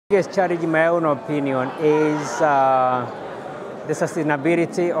biggest challenge, in my own opinion, is the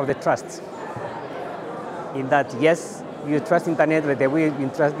sustainability of the trust. In that, yes, you trust internet the way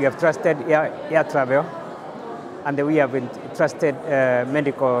you have trusted air travel, and the way you have been trusted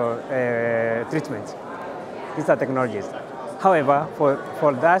medical treatment. These are technologies. However,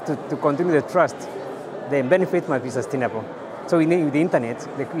 for that to continue the trust, the benefit must be sustainable. So with the internet,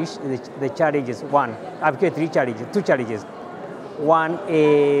 the challenge is one. I've got two challenges. One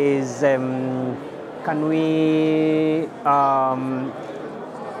is can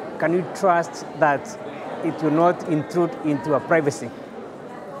we trust that it will not intrude into our privacy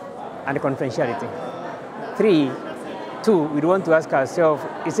and confidentiality? Two, we want to ask ourselves,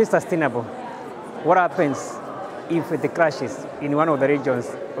 is it sustainable? What happens if it crashes in one of the regions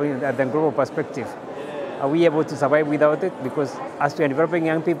or at the global perspective? Are we able to survive without it? Because as we are developing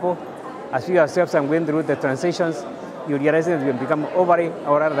young people, as we ourselves are going through the transitions, you realize that we become overly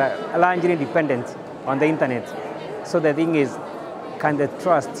or rather largely dependent on the internet. So the thing is, can the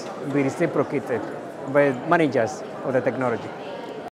trust be reciprocated by managers of the technology?